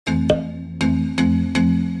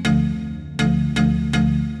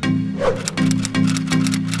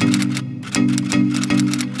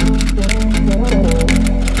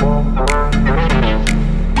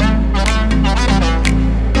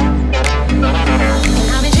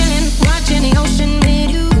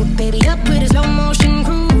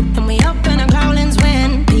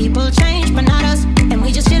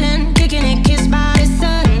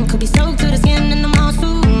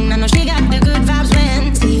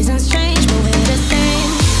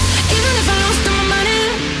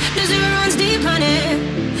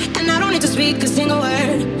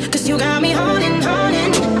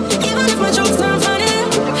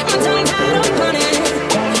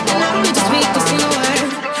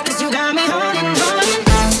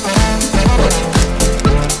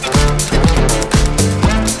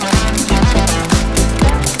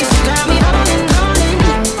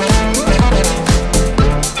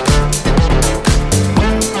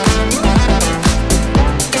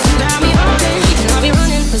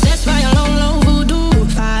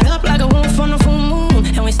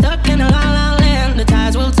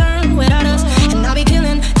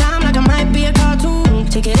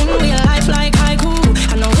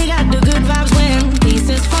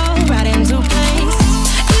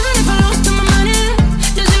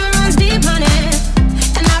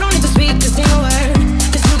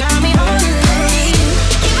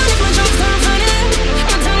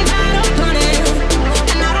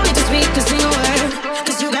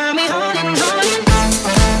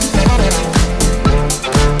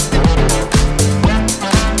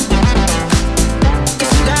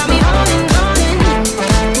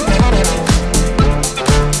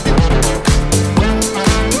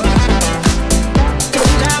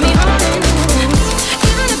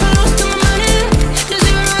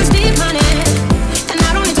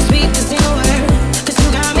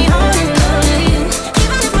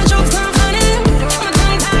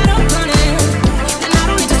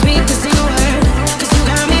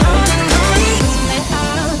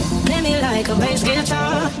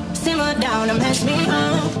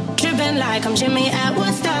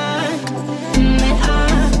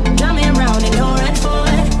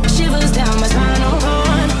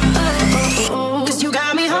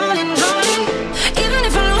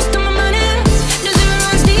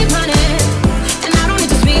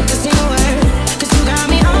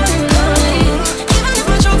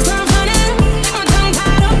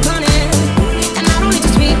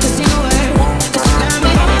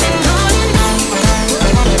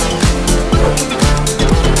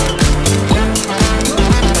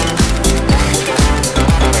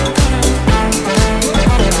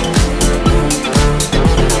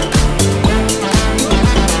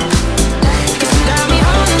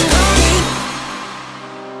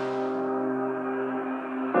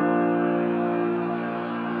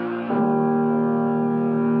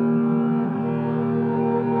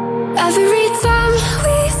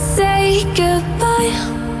say goodbye,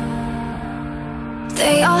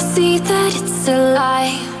 they all see that it's a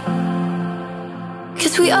lie.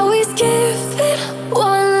 'Cause we always give it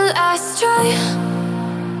one last try.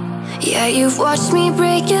 Yeah, you've watched me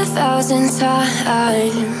break 1,000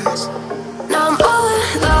 times. Now I'm all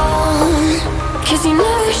alone, 'cause you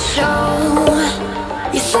never show.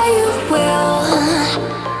 You say you will,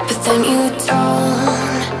 but then you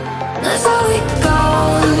don't. That's how it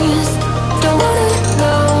goes. Don't wanna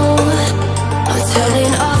know. I'm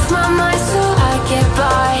turning off my mind so I get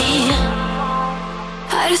by.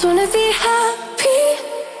 I just wanna be happy,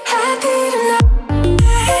 happy tonight.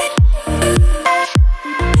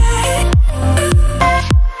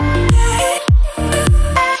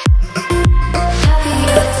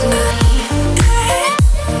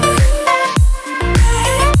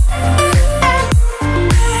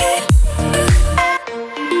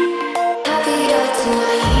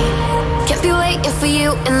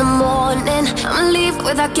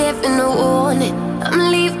 Without giving a warning, I'ma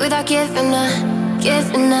leave without giving a.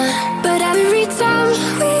 But every time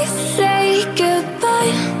we say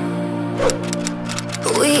goodbye,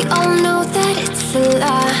 we all know that it's a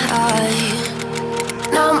lie.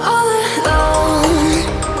 Now I'm all alone,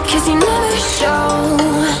 'cause you never show.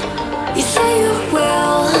 You say you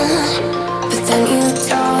will, but then you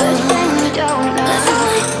don't. That's how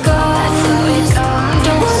it goes.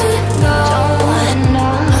 Don't wanna know.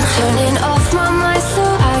 I'm turning off my mind so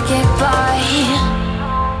I get by.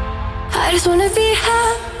 I just wanna be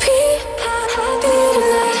happy, happy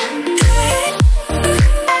tonight.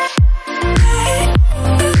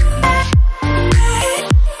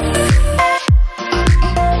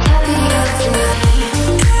 Happier tonight.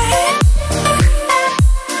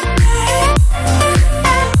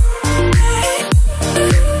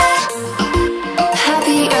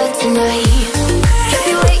 Happier tonight. Can't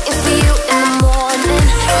be waiting for you in the morning.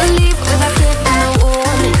 I'ma leave without giving a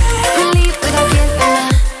warning. I'ma leave without giving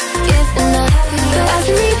a. But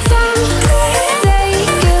every time we say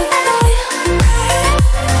goodbye,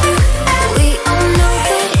 we all know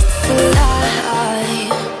that it's a lie.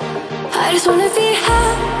 I just wanna be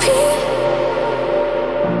happy.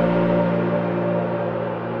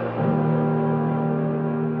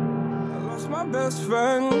 I lost my best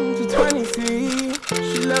friend to 23.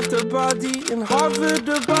 She left her body and hovered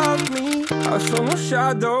above me. I saw no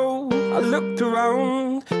shadow, I looked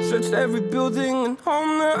around, searched every building and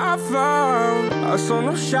home that I found. I saw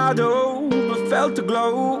no shadow, but felt the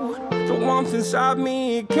glow. The warmth inside me,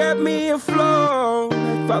 it kept me afloat.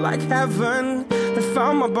 It felt like heaven, it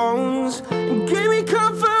found my bones and gave me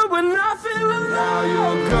comfort when I feel alone. Now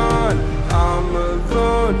you're gone, I'm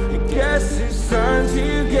alone. I guess it's time to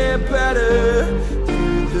get better.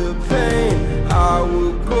 Through the pain, I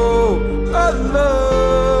will go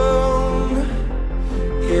alone.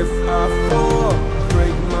 If I fall,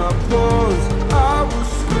 break my bones, I will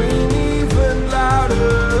scream even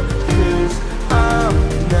louder. 'Cause I'm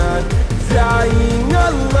not dying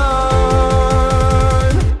alone.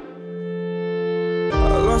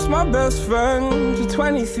 I lost my best friend to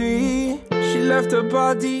 23. She left her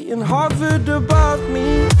body and hovered above me.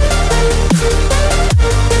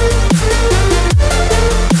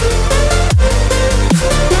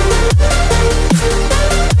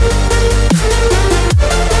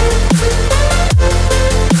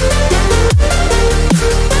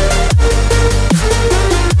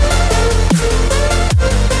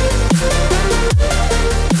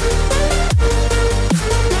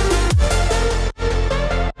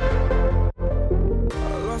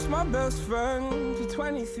 My best friend to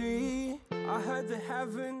 23. I heard the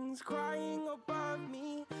heavens crying above me.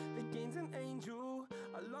 The gain's an angel,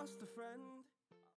 I lost a friend.